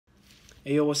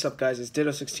Hey yo, what's up guys, it's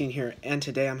Ditto16 here, and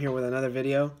today I'm here with another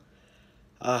video.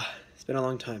 It's been a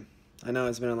long time. I know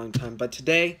it's been a long time, but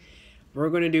today we're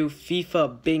going to do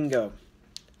FIFA Bingo.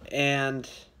 And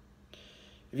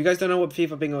if you guys don't know what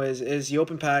FIFA Bingo is you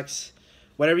open packs,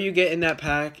 whatever you get in that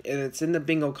pack, and it's in the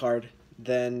bingo card,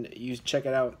 then you check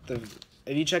it out.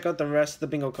 If you check out the rest of the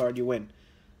bingo card, you win,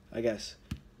 I guess.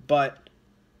 But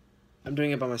I'm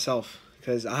doing it by myself,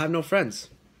 because I have no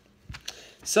friends.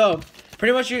 So,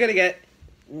 pretty much you're going to get,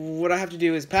 what I have to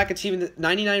do is pack a team,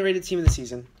 99 rated team of the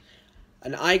season,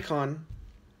 an icon,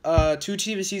 2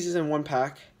 team of the seasons in one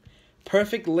pack,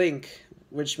 perfect link,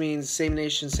 which means same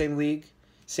nation, same league,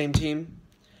 same team,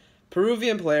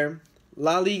 Peruvian player,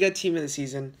 La Liga team of the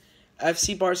season,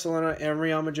 FC Barcelona and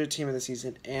Real Madrid team of the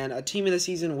season, and a team of the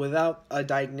season without a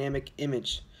dynamic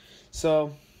image.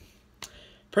 So,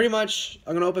 pretty much,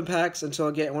 I'm going to open packs until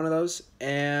I get one of those,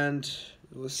 and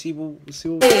we'll see what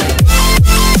we get.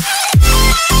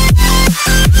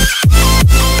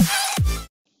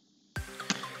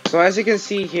 So as you can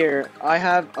see here, I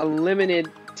have a limited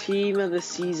team of the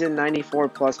season 94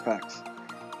 plus packs,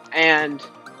 and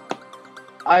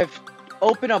I've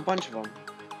opened a bunch of them.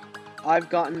 I've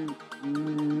gotten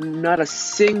not a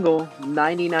single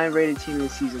 99 rated team of the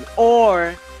season,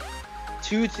 or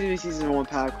 2 team of the season in one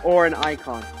pack, or an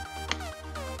icon.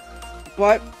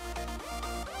 But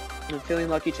I'm feeling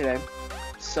lucky today,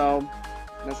 so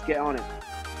let's get on it.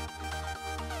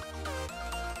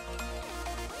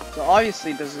 So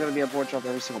obviously this is going to be a board drop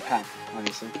every single pack,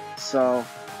 obviously. So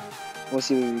we'll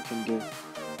see what we can do.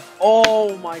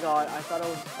 Oh my god, I thought it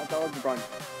was LeBron. I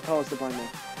thought it was LeBron there.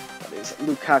 That is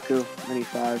Lukaku,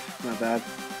 95, not bad.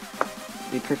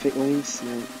 Any perfect links?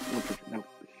 No, no perfect, no.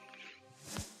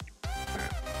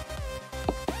 Alright.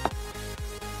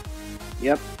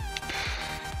 Yep.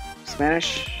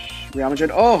 Spanish, Real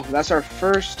Madrid. Oh, that's our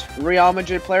first Real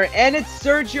Madrid player, and it's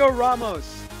Sergio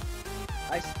Ramos.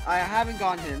 I haven't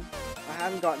gotten him.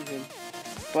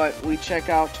 But we check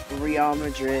out Real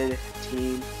Madrid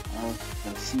team of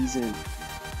the season.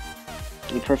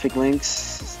 Any perfect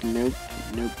links? Nope.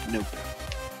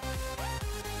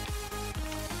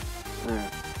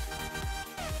 Alright.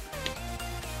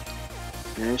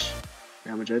 Finish.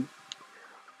 Real Madrid.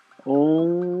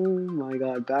 Oh my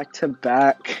god, back to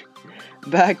back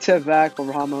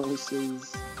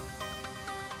Ramos's.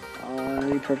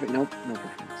 Any perfect? Nope, no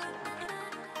perfect.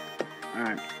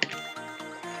 Alright.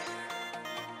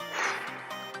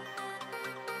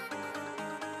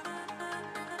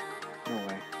 No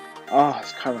way. Oh,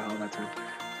 it's Carvajal that time.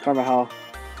 Carvajal.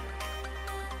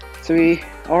 So we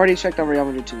already checked out Real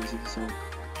Madrid too, so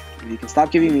if you can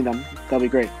stop giving me them, that'll be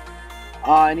great.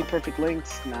 Any perfect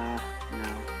links? Nah,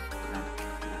 no.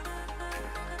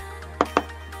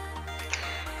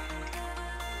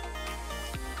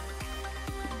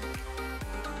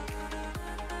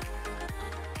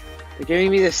 They're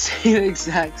giving me the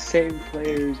exact same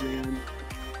players, man.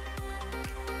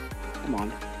 Come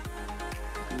on.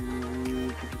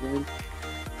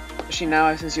 Actually,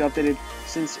 now since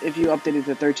if you updated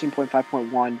to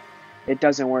 13.5.1, it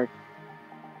doesn't work.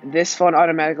 This phone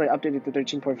automatically updated to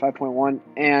 13.5.1,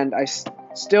 and I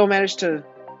still managed to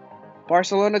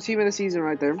Barcelona team of the season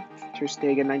right there. Ter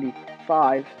Stegen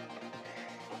 95.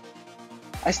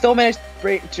 I still managed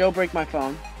to jailbreak my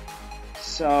phone,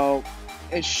 so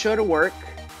it should work,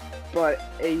 but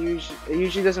it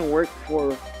usually doesn't work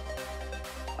for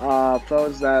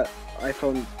phones that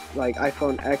iPhone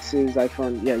X's,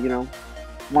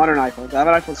 modern iPhones. I have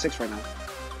an iPhone 6 right now.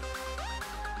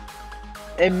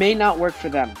 It may not work for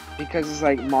them because it's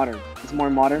like modern. It's more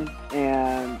modern,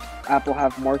 and Apple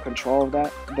have more control of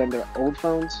that than their old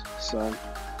phones. So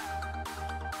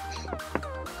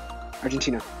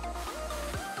Argentina.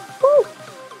 Woo!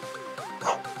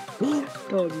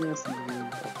 Oh, yes, man.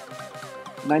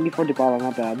 94 Dybala,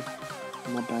 not bad.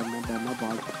 Not bad.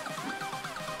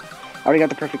 I already got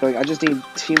the perfect link. I just need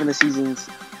team of the seasons,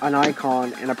 an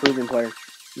icon, and a proven player.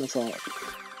 That's all.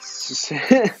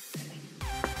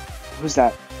 Who's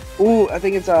that? Ooh, I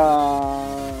think it's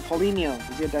Paulinho.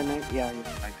 Is he a dynamic? Yeah, he's a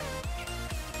dynamic.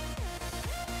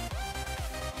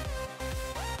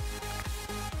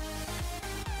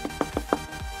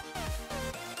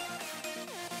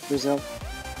 Brazil.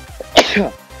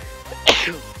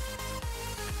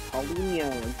 Paulinho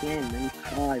again,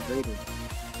 95 rated.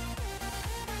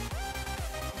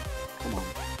 Come on.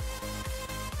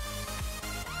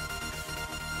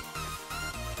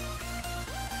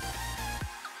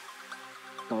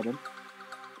 Belgium.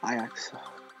 Ajax.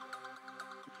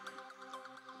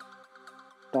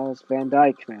 That was Van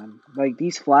Dijk, man. Like,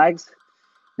 these flags,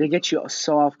 they get you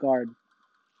so off guard.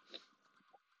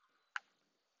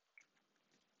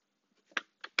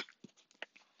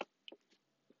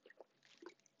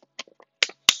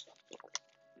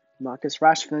 Marcus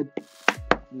Rashford,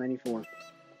 94.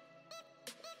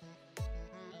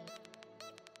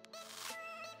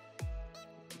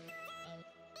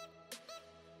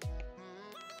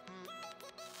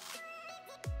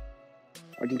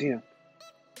 Argentina.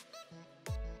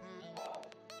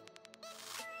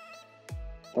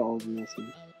 Oh,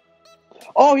 Messi.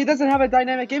 Oh, he doesn't have a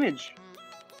dynamic image.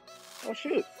 Oh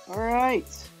shoot! All right,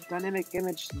 dynamic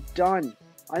image done.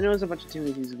 I know there's a bunch of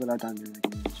teams using without dynamic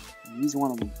image. He's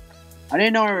one of them. I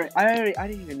didn't know. I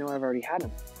didn't even know I've already had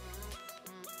him.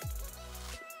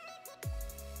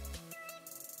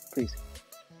 Please.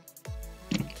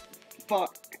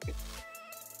 Fuck.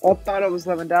 I thought it was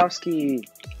Lewandowski.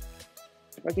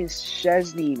 Fucking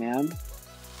Szczesny, man.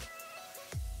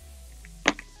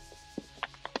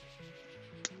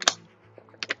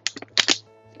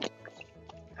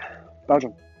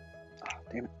 Belgium. Oh,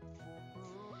 damn it.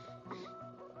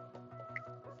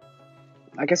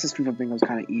 I guess this FIFA bingo is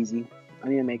kind of easy. I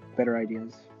need to make better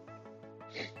ideas.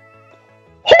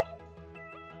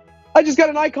 I just got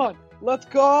an icon. Let's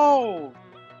go.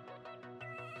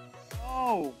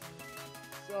 Oh.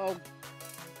 So,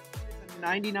 it's a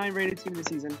 99 rated team this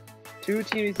season, 2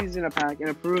 team seasons in a pack, and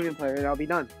a Peruvian player, and I'll be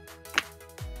done.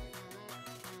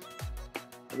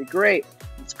 That'll be great.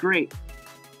 It's great.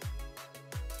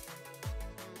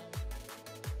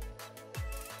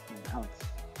 Alex.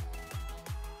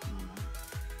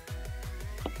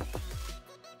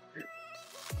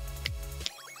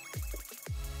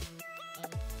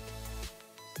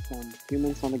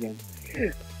 Human son again.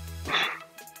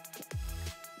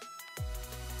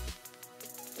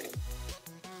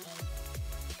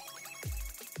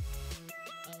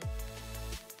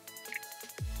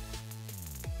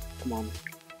 Come on.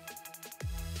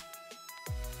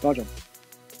 Belgium.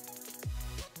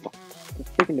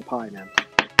 Freaking the pie, man.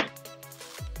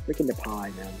 Freaking the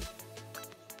pie, man.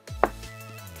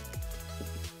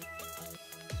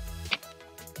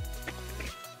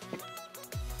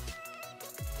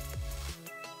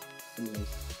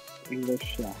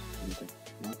 English, yeah.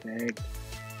 Not bad.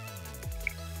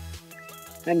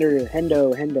 Hendo. And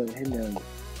Hendo, man.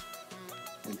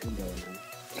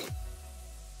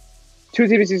 2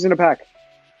 TVCs in a pack.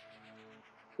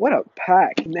 What a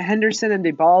pack. Henderson and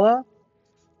Dybala.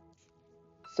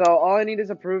 So all I need is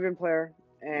a proven player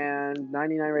and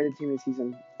 99 rated team this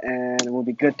season, and we'll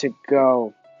be good to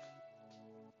go.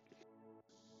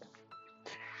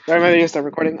 Alright, maybe start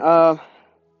recording.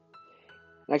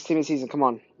 Next team this season, come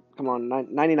on.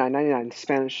 99.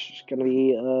 Spanish, gonna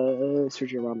be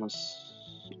Sergio Ramos.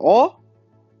 Oh?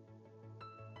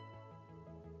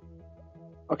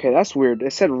 Okay, that's weird.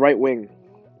 It said right wing.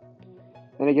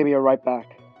 Then it gave me a right back.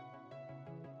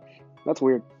 That's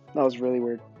weird. That was really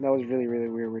weird. That was really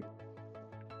weird.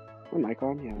 What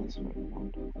icon? Yeah,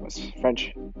 that's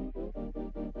French.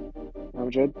 Real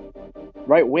Madrid.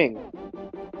 Right wing.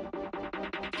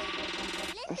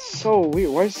 That's so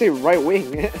weird. Why did you say right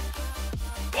wing?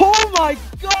 Oh my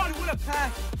god, what a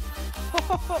pass!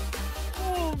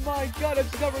 Oh my god, I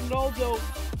just got Ronaldo.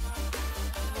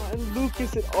 And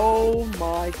Lucas and oh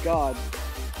my god.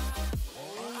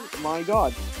 Oh my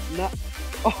god. Not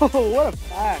oh, what a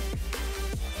pack.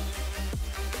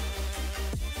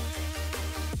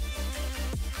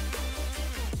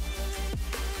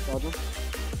 Belgium.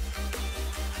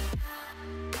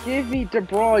 Give me De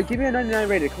Bruyne. Give me a 99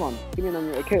 rated. Come on. Give me a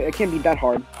 99. It can't be that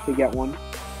hard to get one.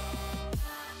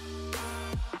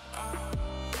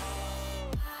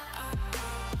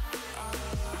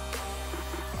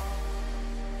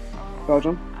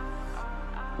 Belgium.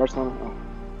 Barcelona. Oh.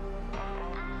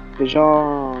 De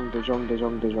Jong.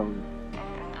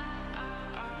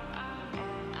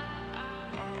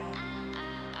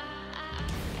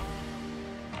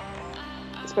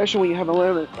 Especially when you have a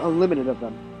limited of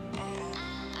them.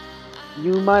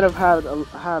 You might have had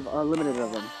a limited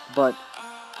of them, but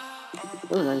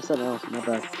oh, 97 else, not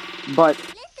bad. But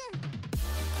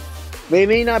they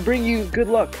may not bring you good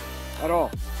luck at all.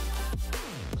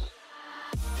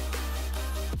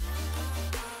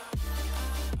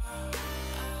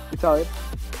 Italian.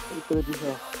 What's gonna do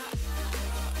here?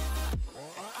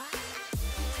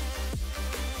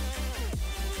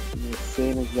 The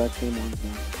same exact same ones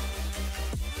now.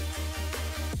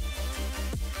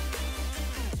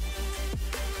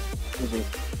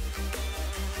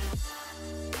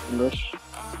 English.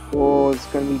 Oh, it's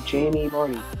gonna be Jamie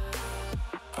Vardy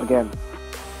again.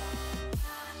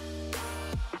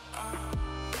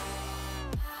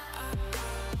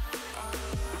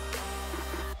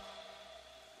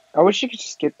 I wish you could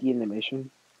just skip the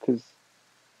animation, because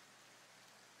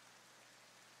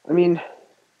I mean,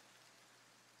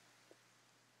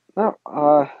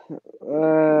 Oh,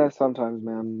 sometimes,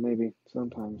 man. Maybe.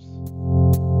 Sometimes.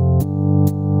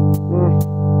 Yeah.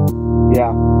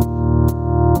 Yeah.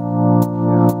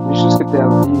 You should skip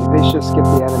they should skip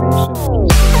the animation.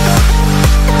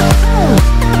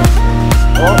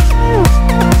 Oh!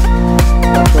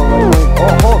 Control right wing.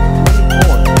 Oh, hold!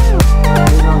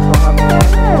 They not still have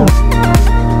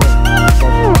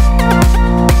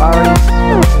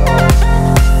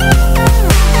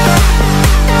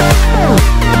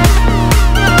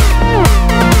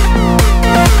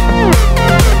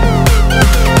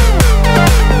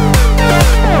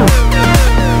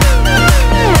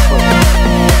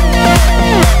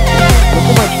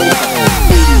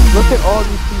look at all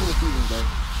these teams guys.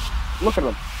 Look at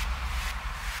them.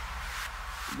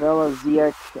 Vela,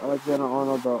 Ziyech, Alexander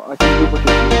Arnold, bro. I can duplicate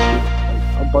these like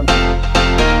a bunch of them.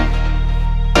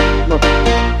 Look.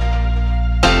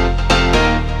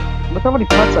 Look how many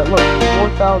cuts I look.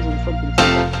 4,000 something.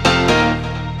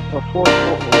 Or 4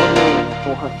 million.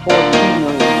 14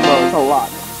 million. Bro, it's a lot.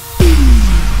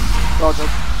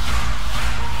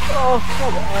 Oh,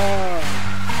 come on.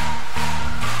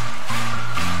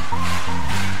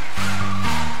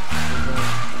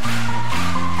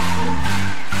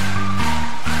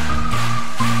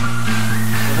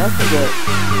 That's a good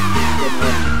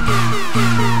run.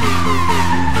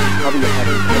 I'll be ahead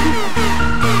of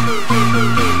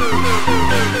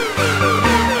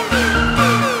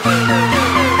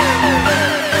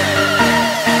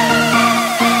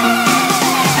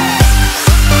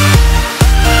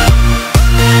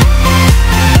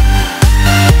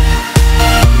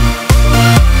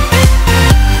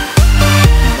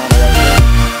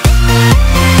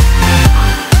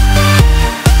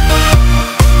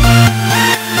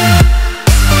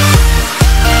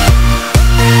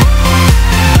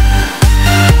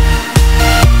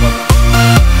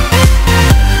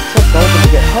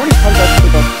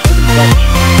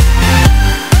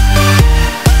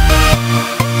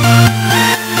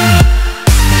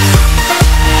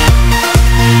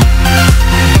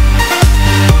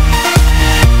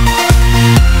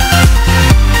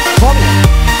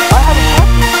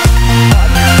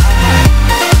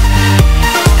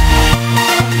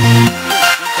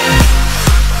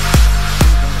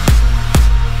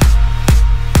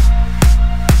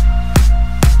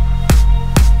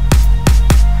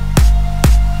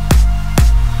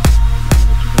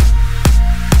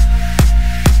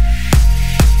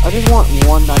I just want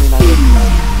 199.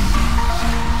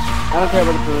 I don't care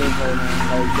about the Koreans right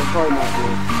now. Like, they're probably not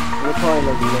good. They're probably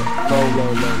like low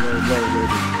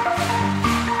rated.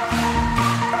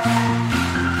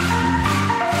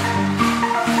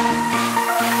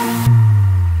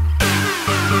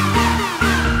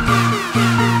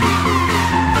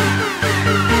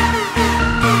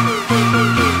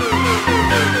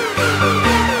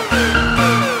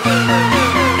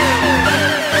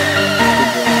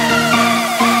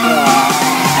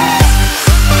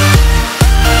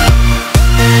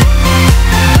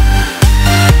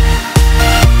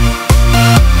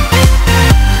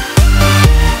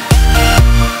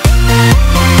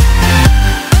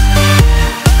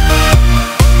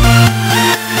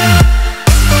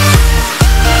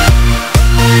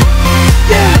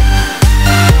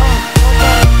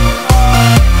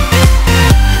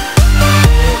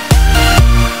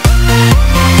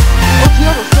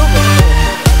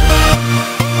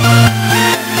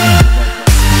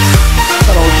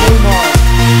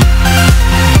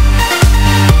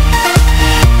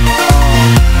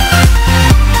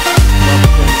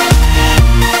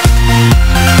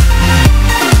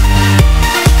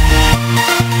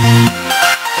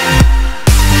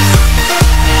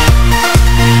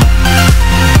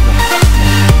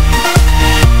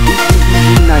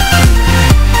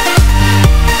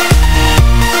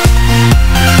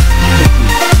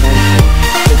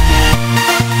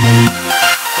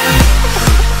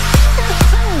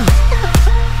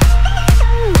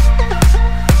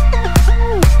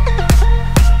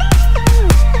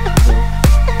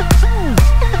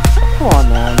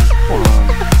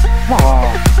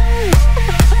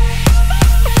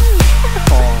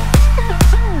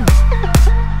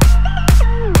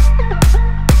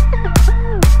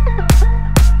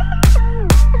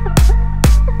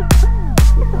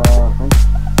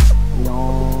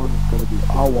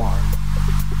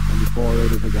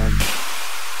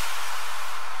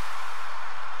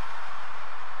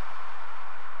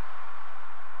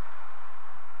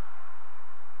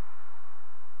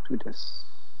 Judas.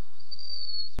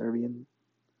 Serbian.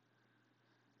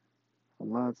 From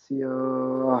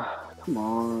Lazio. Come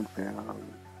on, fam.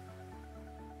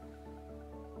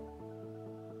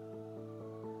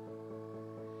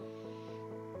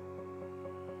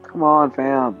 Come on,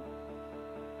 fam.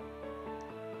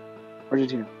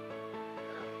 Argentina.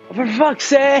 Oh, for fuck's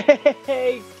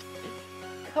sake!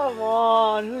 Come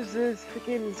on, who's this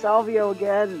freaking Salvio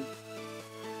again?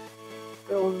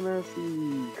 Phil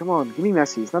Messi. Come on, give me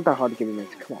Messi. It's not that hard to give me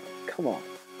Messi. Come on, come on.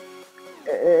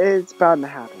 It's bound to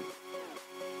happen.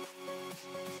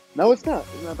 No, it's not.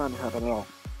 It's not bound to happen at all.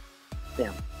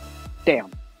 Damn.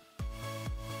 Damn.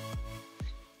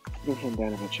 Give him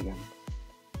Danovich again.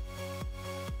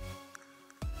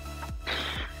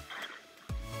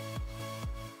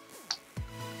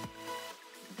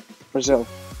 Brazil.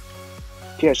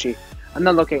 PSG. I'm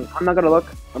not looking. I'm not gonna look.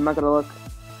 I'm not gonna look.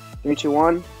 3, 2,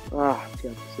 1. Ah,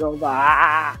 Silva.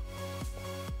 Ah!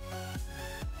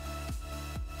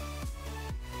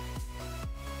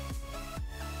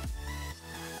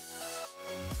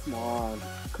 Come on.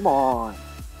 Come on.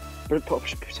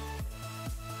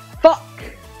 Fuck!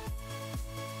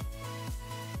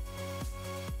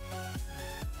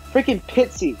 Freaking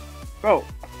Pitsy. Bro,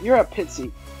 you're a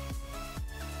Pitsy.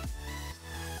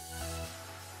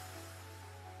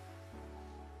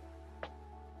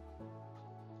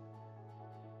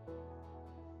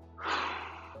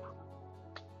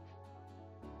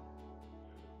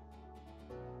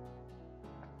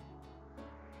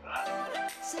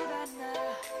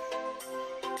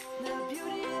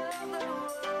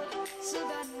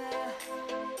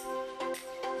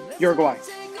 Uruguay.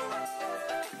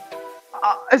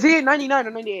 Is he 99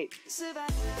 or 98?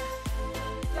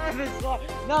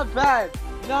 Not bad.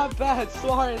 Not bad.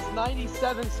 Suarez,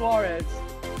 97 Suarez.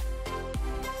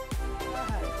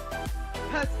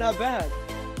 That's not bad.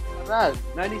 Not bad.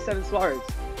 97 Suarez.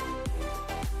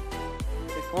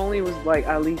 If only it was like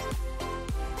at least.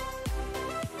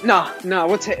 Nah,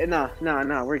 what's it? Nah,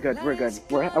 we're good. We're good.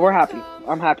 We're happy.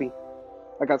 I'm happy.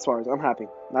 I got Suarez. I'm happy.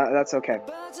 That's okay.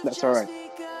 That's alright.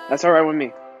 That's alright with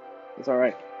me. It's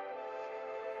alright.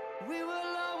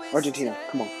 Argentina,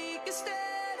 come on.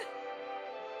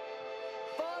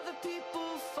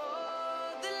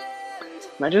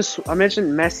 I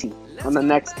mentioned Messi on the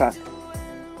next pack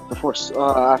before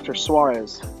after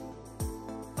Suarez.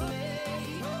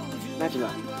 Imagine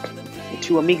that. The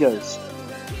two amigos.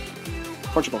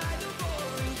 Portugal.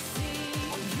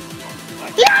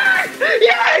 Yes!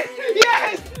 Yes!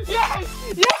 Yes! Yes!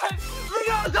 Yes!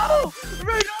 Ronaldo!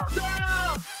 Ronaldo!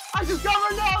 I just got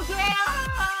Ronaldo!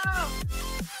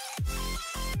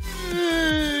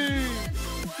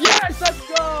 Yes, let's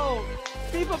go!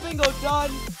 FIFA bingo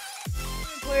done.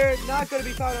 Player not gonna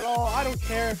be found at all. I don't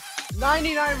care.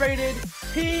 99 rated.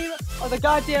 Team of the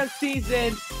goddamn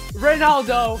season.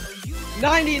 Ronaldo.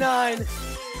 99.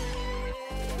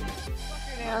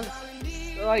 Hands.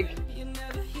 Like,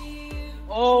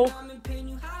 oh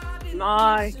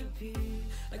my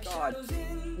God.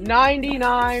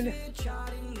 99.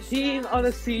 Team of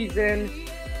the season.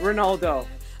 Ronaldo.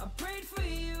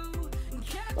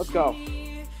 Let's go.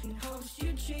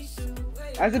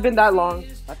 Hasn't been that long.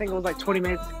 I think it was like 20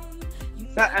 minutes.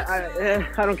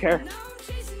 I don't care.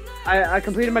 I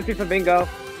completed my FIFA bingo.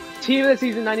 Team of the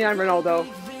season 99 Ronaldo.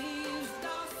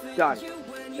 Done.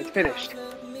 It's finished.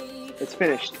 It's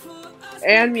finished.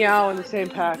 And Meow in the same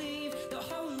pack.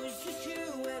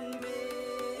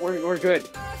 We're good.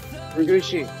 We're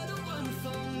Gucci.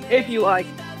 If you like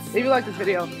this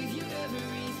video,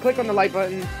 click on the like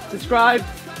button, subscribe,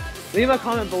 leave a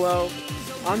comment below.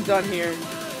 I'm done here.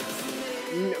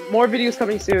 More videos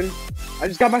coming soon. I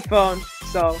just got my phone,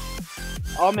 so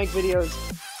I'll make videos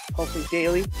hopefully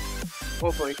daily.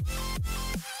 Hopefully.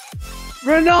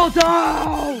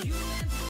 Ronaldo!